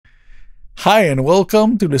Hi and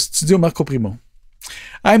welcome to the Studio Marco Primeau.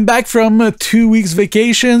 I'm back from 2 weeks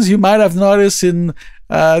vacations. You might have noticed in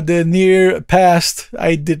the near past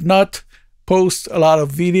I did not post a lot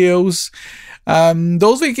of videos.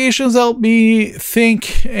 Those vacations helped me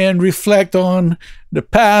think and reflect on the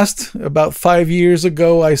past. About 5 years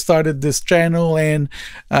ago I started this channel and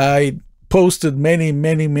I posted many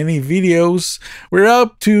videos. We're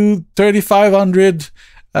up to 3,500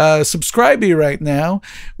 subscribers right now,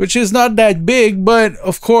 which is not that big, but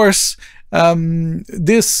of course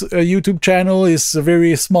this YouTube channel is a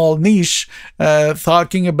very small niche,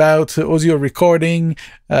 talking about audio recording,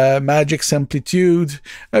 Magix amplitude,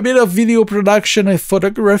 a bit of video production and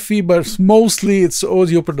photography, but mostly it's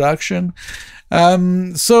audio production.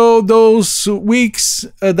 So those weeks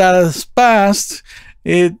that has passed,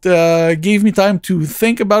 it gave me time to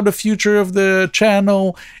think about the future of the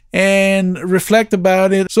channel and reflect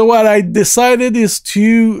about it. So what I decided is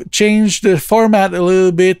to change the format a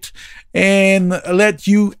little bit and let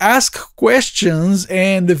you ask questions,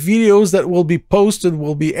 and the videos that will be posted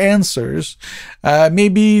will be answers.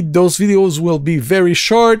 Maybe those videos will be very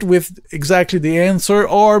short with exactly the answer,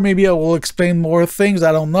 or maybe I will explain more things,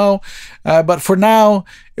 I don't know. But for now,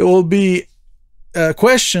 it will be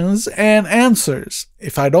questions and answers.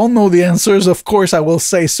 If I don't know the answers, of course I will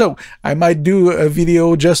say so. I might do a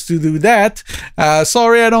video just to do that.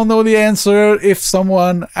 Sorry, I don't know the answer. If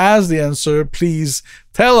someone has the answer, please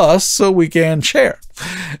tell us so we can share.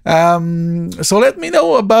 So let me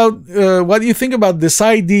know about what you think about this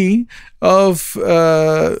idea of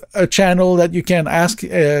a channel that you can ask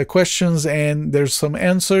questions and there's some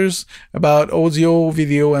answers about audio,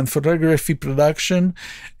 video, and photography production.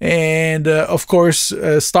 And of course,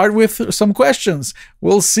 start with some questions.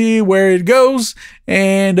 We'll see where it goes,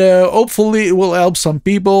 and hopefully it will help some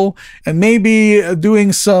people. And maybe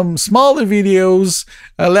doing some smaller videos,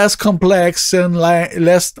 less complex and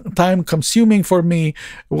less time consuming for me,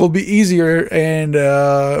 will be easier, and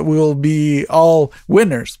we will be all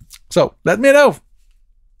winners. So let me know.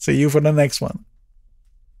 See you for the next one.